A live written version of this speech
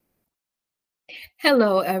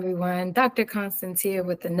Hello, everyone. Dr. Constance here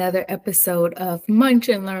with another episode of Munch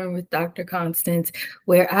and Learn with Dr. Constance,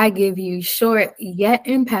 where I give you short yet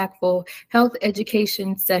impactful health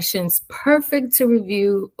education sessions perfect to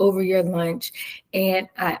review over your lunch. And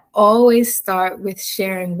I always start with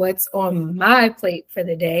sharing what's on my plate for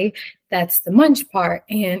the day. That's the munch part.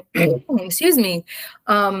 And excuse me,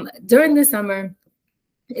 during the summer,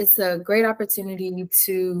 it's a great opportunity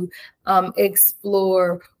to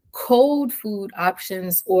explore cold food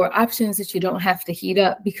options or options that you don't have to heat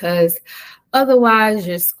up because otherwise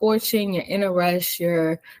you're scorching, you're in a rush,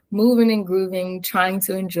 you're moving and grooving, trying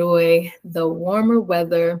to enjoy the warmer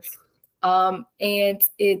weather. And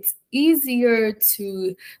it's easier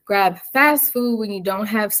to grab fast food when you don't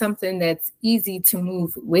have something that's easy to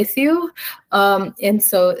move with you. And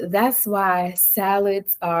so that's why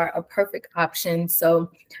salads are a perfect option.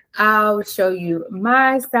 So I'll show you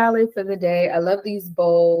my salad for the day. I love these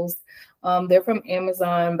bowls. They're from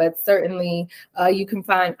Amazon, but certainly you can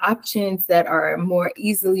find options that are more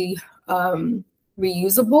easily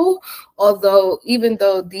reusable. Although, even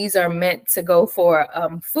though these are meant to go for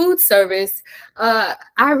food service, I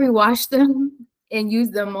rewash them and use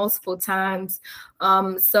them multiple times.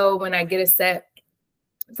 So when I get a set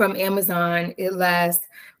from Amazon, it lasts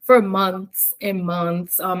for months and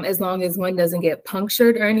months, as long as one doesn't get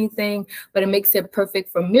punctured or anything. But it makes it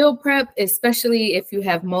perfect for meal prep, especially if you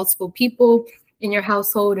have multiple people in your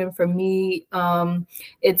household. And for me,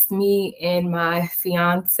 it's me and my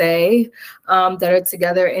fiance that are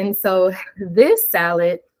together. And so this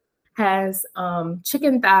salad has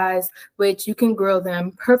chicken thighs, which you can grill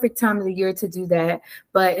them. Perfect time of the year to do that.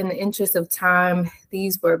 But in the interest of time,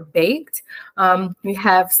 these were baked. We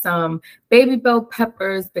have some baby bell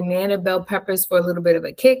peppers, banana bell peppers for a little bit of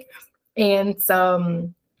a kick, and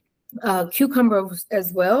some cucumbers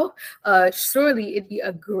as well. Surely it'd be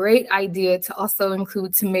a great idea to also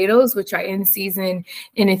include tomatoes, which are in season.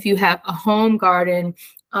 And if you have a home garden,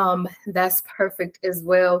 that's perfect as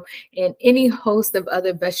well. And any host of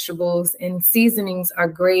other vegetables and seasonings are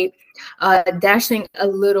great. Dashing a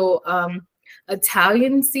little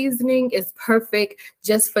Italian seasoning is perfect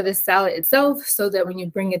just for the salad itself, so that when you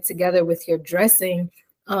bring it together with your dressing,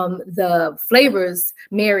 the flavors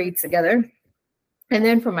marry together. And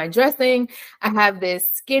then for my dressing, I have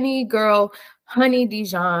this Skinny Girl Honey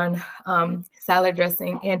Dijon salad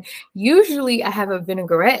dressing. And usually I have a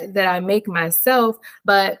vinaigrette that I make myself.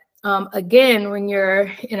 But again, when you're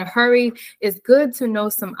in a hurry, it's good to know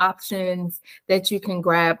some options that you can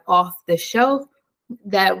grab off the shelf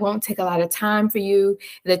that won't take a lot of time for you,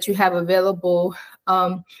 that you have available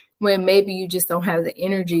when maybe you just don't have the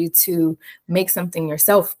energy to make something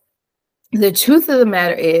yourself. The truth of the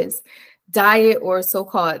matter is, diet or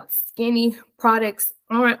so-called skinny products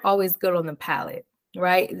aren't always good on the palate,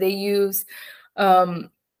 right? They use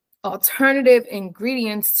alternative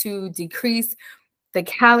ingredients to decrease the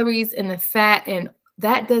calories and the fat, and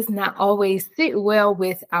that does not always sit well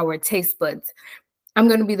with our taste buds. I'm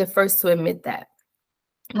going to be the first to admit that.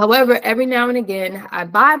 However, every now and again, I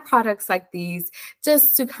buy products like these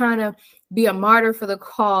just to kind of be a martyr for the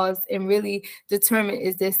cause and really determine,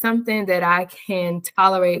 is there something that I can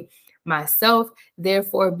tolerate myself,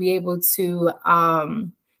 therefore be able to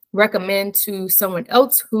recommend to someone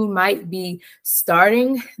else who might be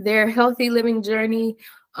starting their healthy living journey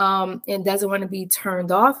and doesn't want to be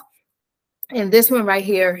turned off. And this one right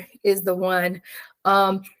here is the one.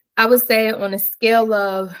 I would say on a scale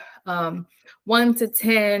of 1 to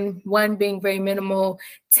 10, 1 being very minimal,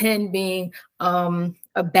 10 being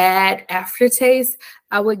a bad aftertaste,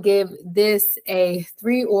 I would give this a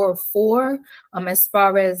 3 or 4 as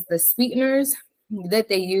far as the sweeteners that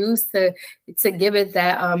they use to give it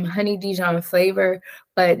that honey Dijon flavor.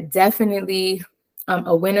 But definitely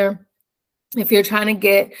a winner if you're trying to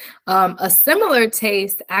get a similar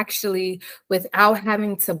taste actually without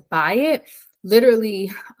having to buy it.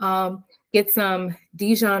 Literally get some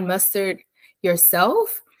Dijon mustard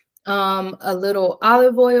yourself, a little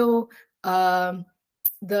olive oil.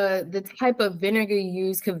 The type of vinegar you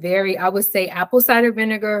use could vary. I would say apple cider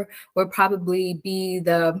vinegar would probably be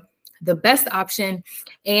the best option.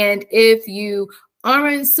 And if you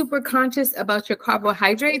aren't super conscious about your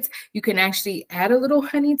carbohydrates, you can actually add a little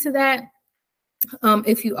honey to that.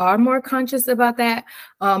 If you are more conscious about that,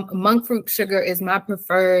 monk fruit sugar is my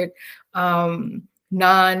preferred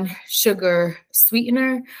non-sugar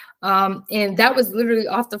sweetener. And that was literally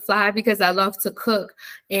off the fly because I love to cook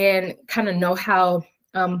and kind of know how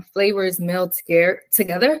flavors meld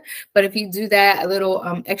together. But if you do that, a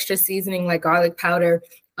little extra seasoning like garlic powder,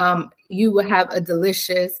 you will have a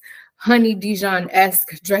delicious honey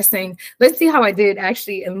Dijon-esque dressing. Let's see how I did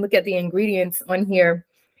actually and look at the ingredients on here.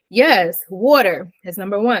 Yes, water is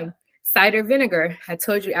number one. Cider vinegar. I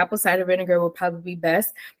told you apple cider vinegar will probably be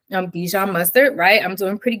best. Dijon mustard, right? I'm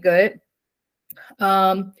doing pretty good.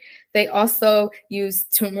 They also use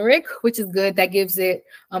turmeric, which is good. That gives it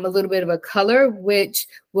a little bit of a color, which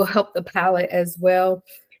will help the palate as well.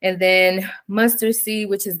 And then mustard seed,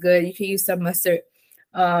 which is good. You can use some mustard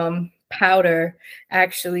powder,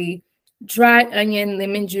 actually. Dried onion,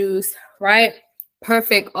 lemon juice, right?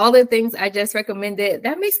 Perfect. All the things I just recommended.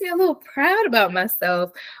 That makes me a little proud about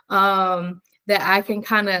myself. That I can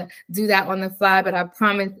kind of do that on the fly, but I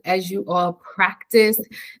promise as you all practice,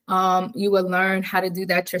 you will learn how to do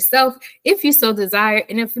that yourself if you so desire.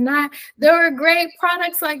 And if not, there are great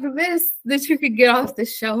products like this that you could get off the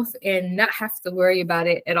shelf and not have to worry about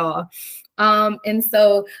it at all. And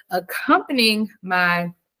so accompanying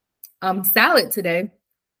my salad today,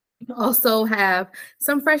 also have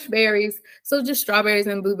some fresh berries, so just strawberries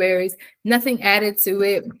and blueberries, nothing added to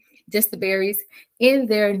it, just the berries in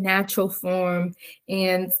their natural form.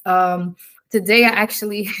 And today I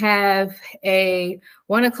actually have a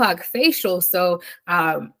 1 o'clock facial, so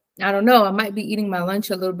I don't know, I might be eating my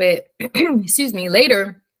lunch a little bit excuse me,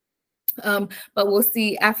 later. But we'll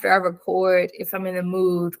see after I record if I'm in the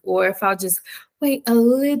mood or if I'll just wait a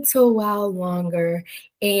little while longer.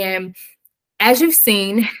 And as you've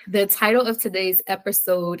seen, the title of today's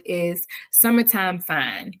episode is Summertime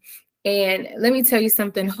Fine. And let me tell you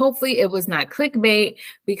something, hopefully it was not clickbait,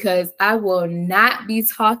 because I will not be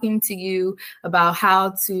talking to you about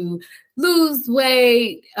how to lose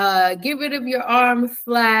weight, get rid of your arm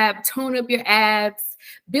flab, tone up your abs,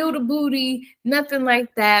 build a booty, nothing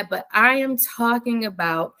like that. But I am talking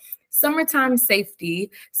about summertime safety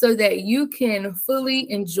so that you can fully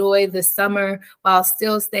enjoy the summer while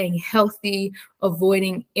still staying healthy,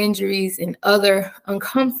 avoiding injuries and other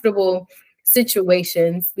uncomfortable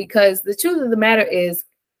situations. Because the truth of the matter is,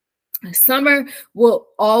 summer will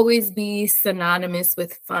always be synonymous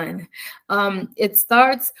with fun. It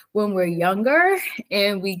starts when we're younger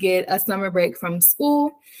and we get a summer break from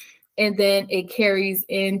school, and then it carries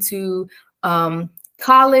into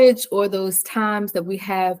college, or those times that we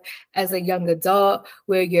have as a young adult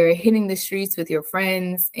where you're hitting the streets with your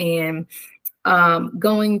friends and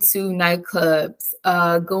going to nightclubs,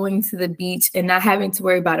 going to the beach and not having to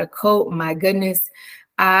worry about a coat. My goodness,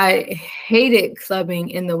 I hated clubbing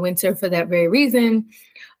in the winter for that very reason.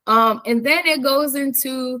 And then it goes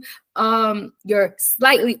into your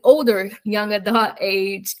slightly older young adult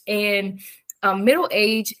age and middle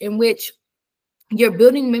age, in which you're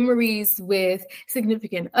building memories with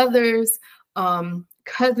significant others,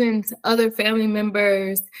 cousins, other family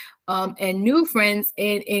members, and new friends,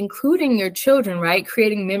 and including your children, right?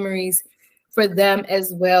 Creating memories for them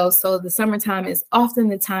as well. So the summertime is often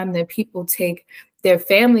the time that people take their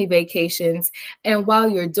family vacations. And while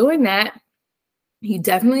you're doing that, you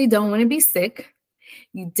definitely don't want to be sick.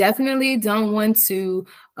 You definitely don't want to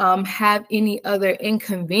have any other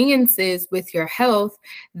inconveniences with your health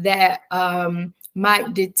that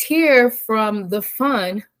might deter from the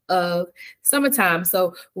fun of summertime.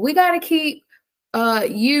 So we got to keep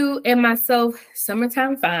you and myself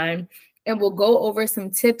summertime fine. And we'll go over some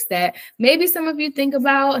tips that maybe some of you think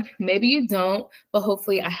about, maybe you don't, but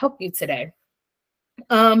hopefully I help you today.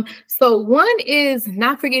 So one is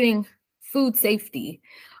not forgetting food safety.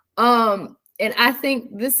 And I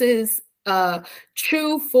think this is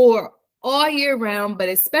true for all year round, but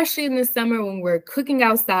especially in the summer when we're cooking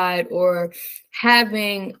outside or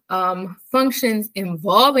having functions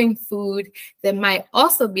involving food that might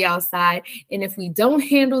also be outside. And if we don't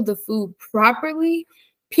handle the food properly,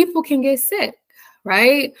 people can get sick,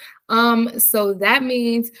 right? So that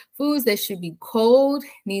means foods that should be cold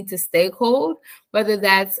need to stay cold, whether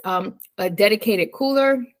that's a dedicated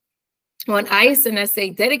cooler on ice. And I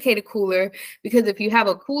say dedicated cooler because if you have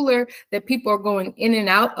a cooler that people are going in and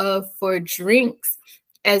out of for drinks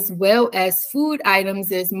as well as food items,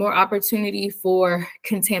 there's more opportunity for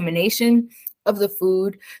contamination of the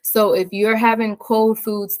food. So if you're having cold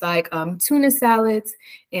foods like tuna salads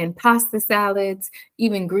and pasta salads,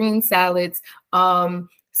 even green salads,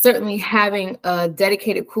 certainly having a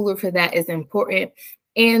dedicated cooler for that is important.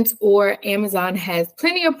 And or Amazon has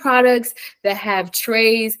plenty of products that have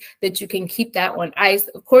trays that you can keep that on ice.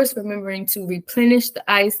 Of course, remembering to replenish the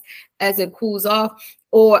ice as it cools off.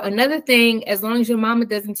 Or another thing, as long as your mama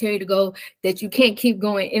doesn't tell you to go, that you can't keep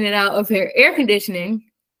going in and out of her air conditioning,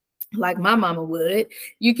 like my mama would,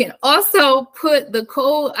 you can also put the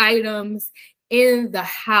cold items in the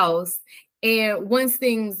house And once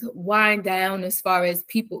things wind down as far as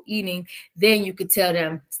people eating, then you could tell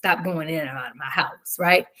them, stop going in and out of my house,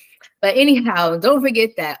 right? But anyhow, don't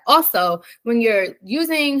forget that. Also, when you're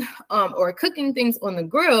using or cooking things on the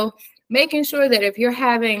grill, making sure that if you're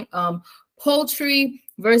having poultry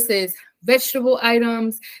versus vegetable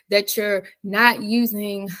items, that you're not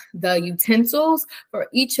using the utensils for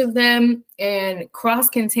each of them and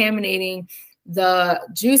cross-contaminating the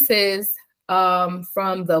juices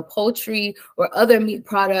from the poultry or other meat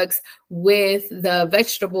products with the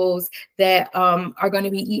vegetables that are going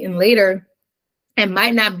to be eaten later and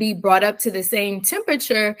might not be brought up to the same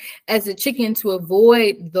temperature as the chicken to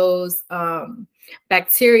avoid those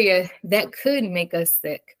bacteria that could make us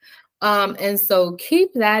sick. And so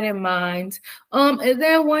keep that in mind. And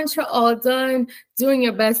then once you're all done, doing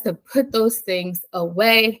your best to put those things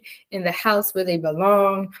away in the house where they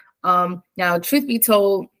belong. Now, truth be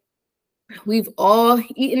told, we've all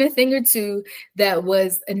eaten a thing or two that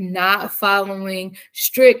was not following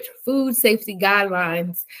strict food safety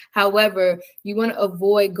guidelines. However, you want to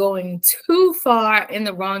avoid going too far in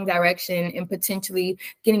the wrong direction and potentially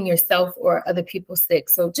getting yourself or other people sick.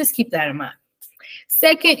 So just keep that in mind.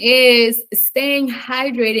 Second is staying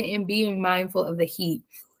hydrated and being mindful of the heat.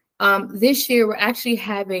 This year, we're actually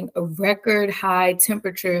having a record high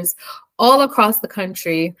temperatures all across the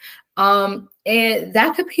country. And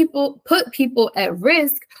that could put people at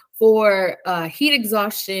risk for heat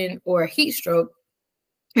exhaustion or heat stroke.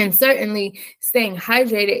 And certainly staying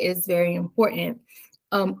hydrated is very important.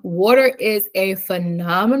 Water is a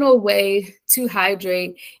phenomenal way to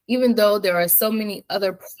hydrate, even though there are so many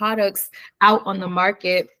other products out on the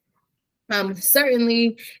market.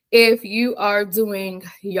 Certainly, if you are doing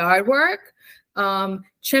yard work,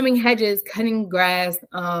 trimming hedges, cutting grass,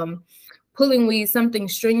 pulling weeds, something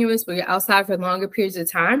strenuous where you're outside for longer periods of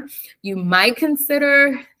time, you might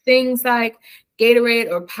consider things like Gatorade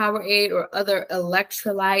or Powerade or other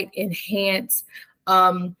electrolyte enhanced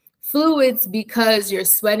fluids, because you're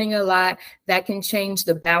sweating a lot. That can change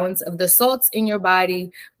the balance of the salts in your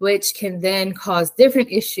body, which can then cause different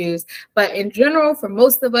issues. But in general, for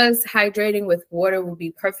most of us, hydrating with water will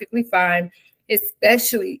be perfectly fine,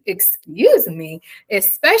 especially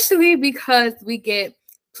because we get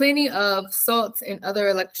plenty of salts and other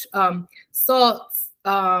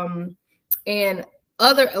and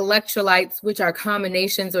other electrolytes, which are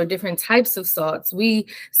combinations or different types of salts.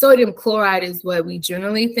 Sodium chloride is what we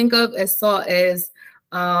generally think of as salt as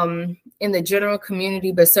in the general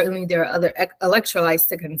community, but certainly there are other electrolytes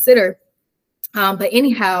to consider. But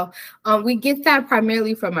anyhow, we get that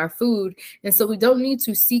primarily from our food. And so we don't need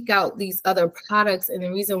to seek out these other products. And the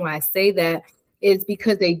reason why I say that is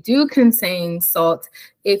because they do contain salt.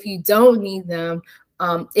 If you don't need them,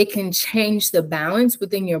 it can change the balance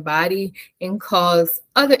within your body and cause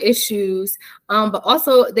other issues, but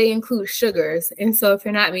also they include sugars. And so if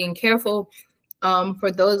you're not being careful,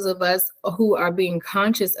 for those of us who are being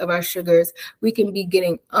conscious of our sugars, we can be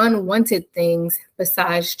getting unwanted things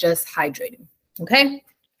besides just hydrating, okay?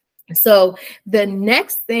 So the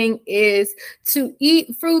next thing is to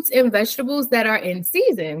eat fruits and vegetables that are in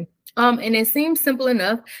season. And it seems simple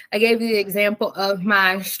enough. I gave you the example of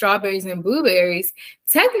my strawberries and blueberries.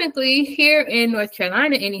 Technically, here in North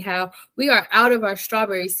Carolina, anyhow, we are out of our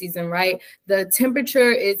strawberry season, right? The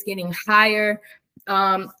temperature is getting higher.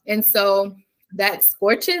 And so that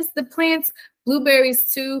scorches the plants.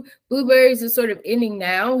 Blueberries too. Blueberries are sort of ending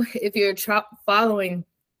now if you're following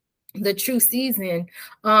the true season.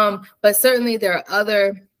 But certainly there are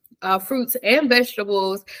other fruits and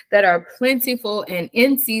vegetables that are plentiful and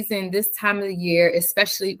in season this time of the year,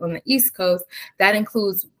 especially on the East Coast. That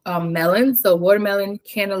includes melon, so watermelon,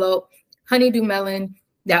 cantaloupe, honeydew melon.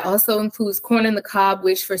 That also includes corn on the cob,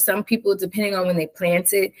 which for some people, depending on when they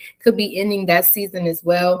plant it, could be ending that season as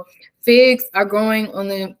well. Figs are growing on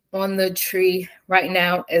the tree right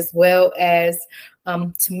now, as well as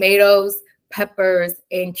tomatoes, peppers,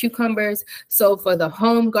 and cucumbers. So for the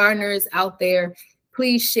home gardeners out there,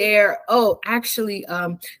 please share. Oh, actually,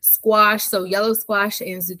 squash, so yellow squash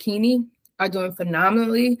and zucchini are doing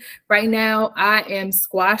phenomenally right now. I am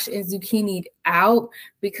squash and zucchini out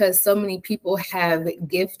because so many people have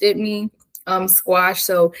gifted me squash.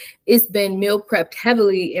 So it's been meal prepped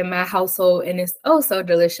heavily in my household, and it's oh so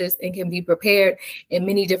delicious and can be prepared in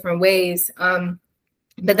many different ways.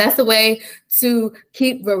 But that's a way to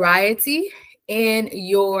keep variety in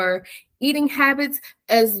your eating habits,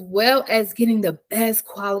 as well as getting the best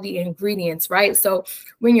quality ingredients, right? So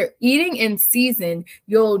when you're eating in season,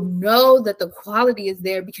 you'll know that the quality is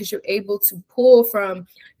there because you're able to pull from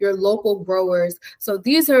your local growers. So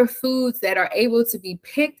these are foods that are able to be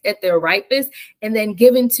picked at their ripest and then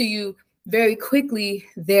given to you very quickly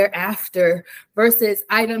thereafter versus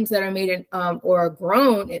items that are made in or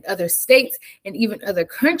grown in other states and even other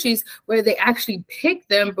countries where they actually pick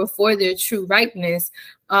them before their true ripeness.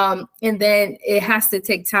 And then it has to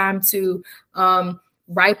take time to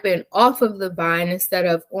ripen off of the vine instead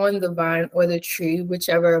of on the vine or the tree,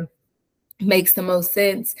 whichever makes the most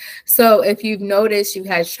sense. So if you've noticed you've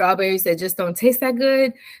had strawberries that just don't taste that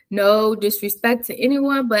good, no disrespect to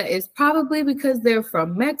anyone, but it's probably because they're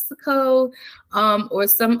from Mexico or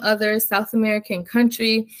some other South American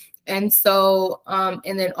country. And so,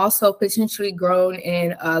 and then also potentially grown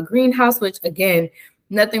in a greenhouse, which again,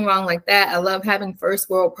 nothing wrong like that. I love having first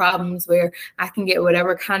world problems where I can get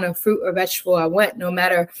whatever kind of fruit or vegetable I want, no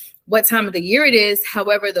matter what time of the year it is.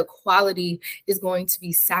 However, the quality is going to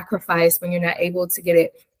be sacrificed when you're not able to get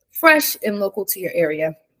it fresh and local to your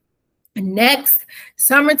area. Next,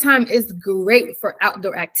 summertime is great for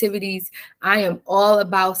outdoor activities. I am all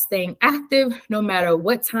about staying active no matter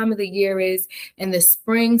what time of the year is. In the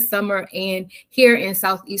spring, summer, and here in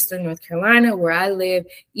southeastern North Carolina, where I live,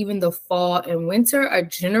 even the fall and winter are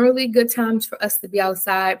generally good times for us to be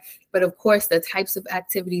outside. But of course, the types of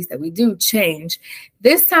activities that we do change.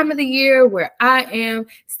 This time of the year where I am,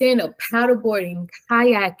 stand-up paddleboarding,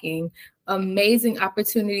 kayaking, amazing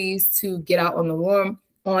opportunities to get out on the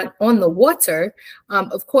on the water.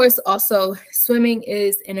 Of course, also swimming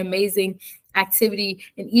is an amazing activity,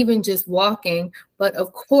 and even just walking. But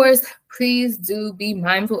of course, please do be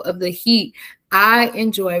mindful of the heat. I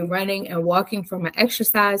enjoy running and walking for my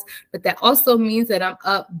exercise, but that also means that I'm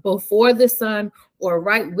up before the sun or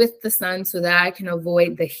right with the sun so that I can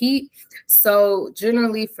avoid the heat. So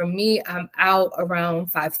generally for me, I'm out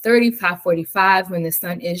around 5:30, 5:45 when the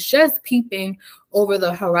sun is just peeping over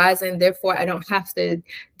the horizon. Therefore, I don't have to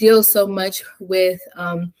deal so much with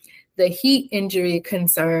the heat injury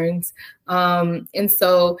concerns. And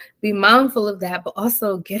so be mindful of that, but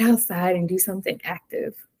also get outside and do something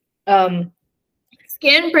active.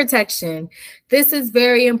 Skin protection. This is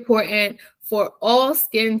very important for all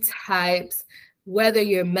skin types, whether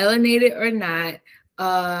you're melanated or not.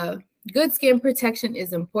 Good skin protection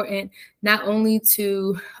is important not only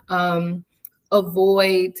to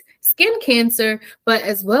avoid skin cancer, but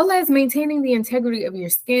as well as maintaining the integrity of your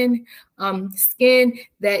skin. Skin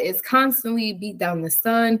that is constantly beat down the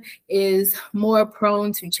sun is more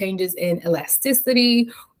prone to changes in elasticity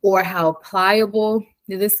or how pliable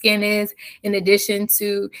the skin is, in addition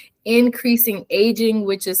to increasing aging,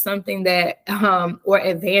 which is something that, or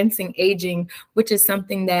advancing aging, which is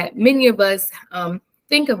something that many of us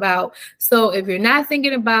think about. So if you're not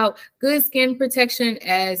thinking about good skin protection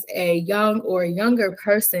as a young or younger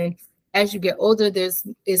person, as you get older,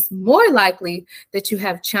 it's more likely that you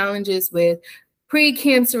have challenges with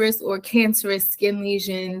precancerous or cancerous skin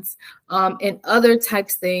lesions and other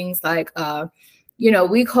types things like,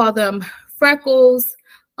 we call them freckles,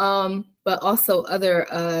 but also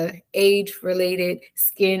other age-related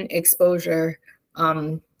skin exposure,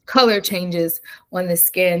 color changes on the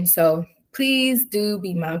skin. So please do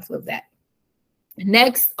be mindful of that.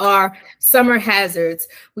 Next are summer hazards.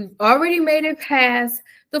 We've already made it past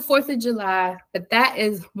the 4th of July, but that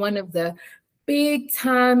is one of the big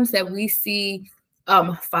times that we see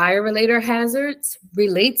fire-related hazards.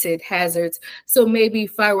 So maybe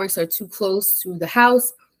fireworks are too close to the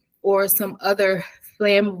house or some other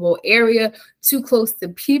flammable area, too close to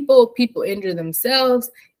people injure themselves,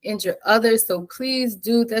 injure others. So please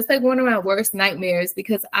do, that's like one of my worst nightmares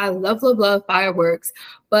because I love fireworks.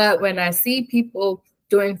 But when I see people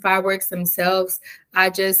doing fireworks themselves, I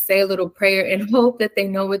just say a little prayer and hope that they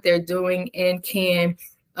know what they're doing and can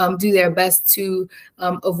do their best to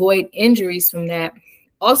avoid injuries from that.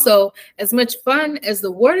 Also, as much fun as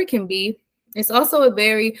the water can be, it's also a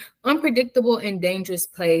very unpredictable and dangerous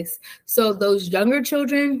place. So those younger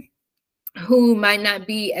children who might not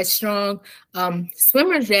be as strong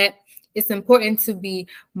swimmers yet, it's important to be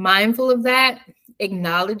mindful of that,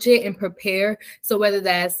 acknowledge it, and prepare. So whether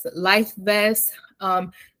that's life vests,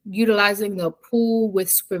 utilizing the pool with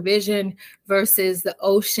supervision versus the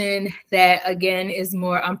ocean that, again, is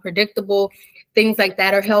more unpredictable, things like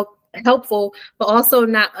that are helpful, but also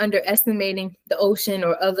not underestimating the ocean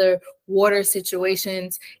or other water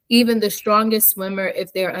situations. Even the strongest swimmer,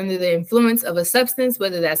 if they're under the influence of a substance,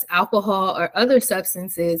 whether that's alcohol or other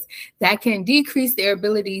substances, that can decrease their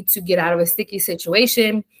ability to get out of a sticky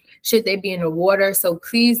situation should they be in the water. So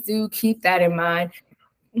please do keep that in mind.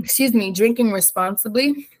 Drinking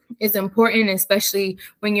responsibly is important, especially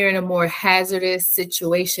when you're in a more hazardous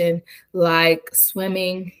situation like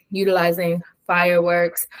swimming, utilizing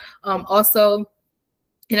fireworks. Also,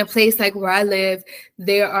 in a place like where I live,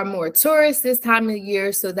 there are more tourists this time of the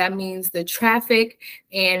year. So that means the traffic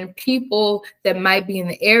and people that might be in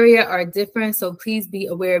the area are different. So please be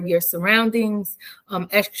aware of your surroundings,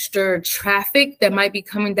 extra traffic that might be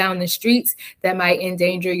coming down the streets that might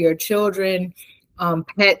endanger your children,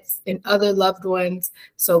 pets, and other loved ones.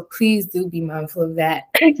 So please do be mindful of that.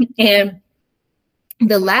 And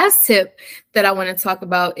the last tip that I want to talk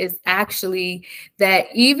about is actually that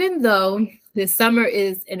even though the summer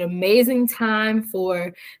is an amazing time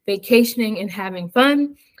for vacationing and having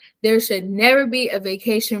fun, there should never be a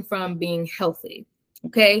vacation from being healthy.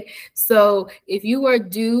 Okay, so if you are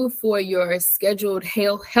due for your scheduled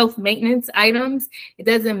health maintenance items, it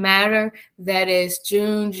doesn't matter that it's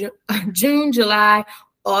June, July,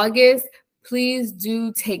 August. Please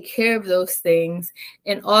do take care of those things.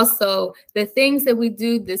 And also, the things that we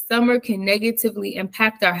do this summer can negatively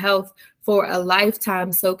impact our health for a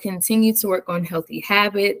lifetime. So continue to work on healthy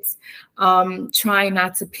habits. Try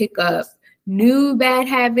not to pick up new bad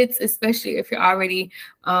habits, especially if you're already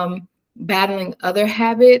battling other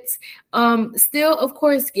habits. Still, of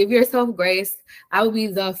course, give yourself grace. I will be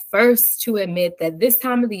the first to admit that this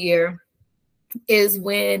time of the year is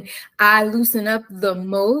when I loosen up the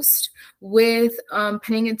most with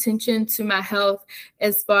paying attention to my health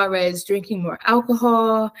as far as drinking more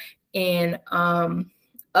alcohol and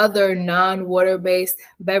other non-water-based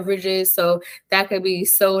beverages. So that could be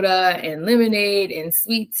soda and lemonade and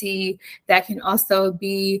sweet tea. That can also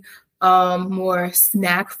be more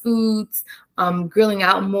snack foods, grilling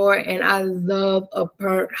out more. And I love a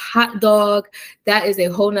burnt hot dog. That is a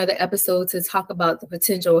whole nother episode to talk about the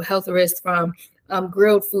potential health risks from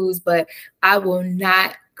grilled foods, but I will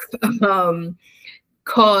not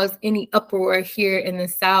cause any uproar here in the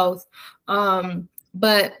South.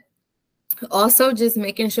 But also just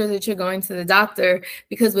making sure that you're going to the doctor,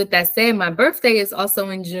 because with that said, my birthday is also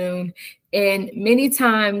in June. And many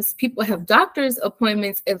times people have doctor's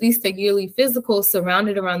appointments, at least a yearly physical,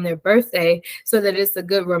 surrounded around their birthday, so that it's a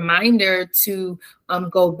good reminder to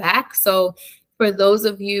go back. So for those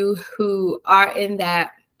of you who are in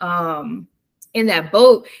that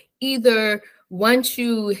boat, either once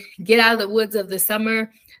you get out of the woods of the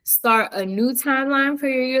summer, start a new timeline for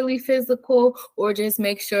your yearly physical, or just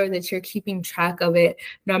make sure that you're keeping track of it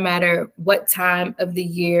no matter what time of the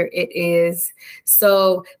year it is.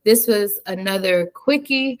 So this was another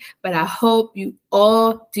quickie, but I hope you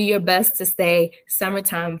all do your best to stay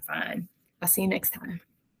summertime fine. I'll see you next time.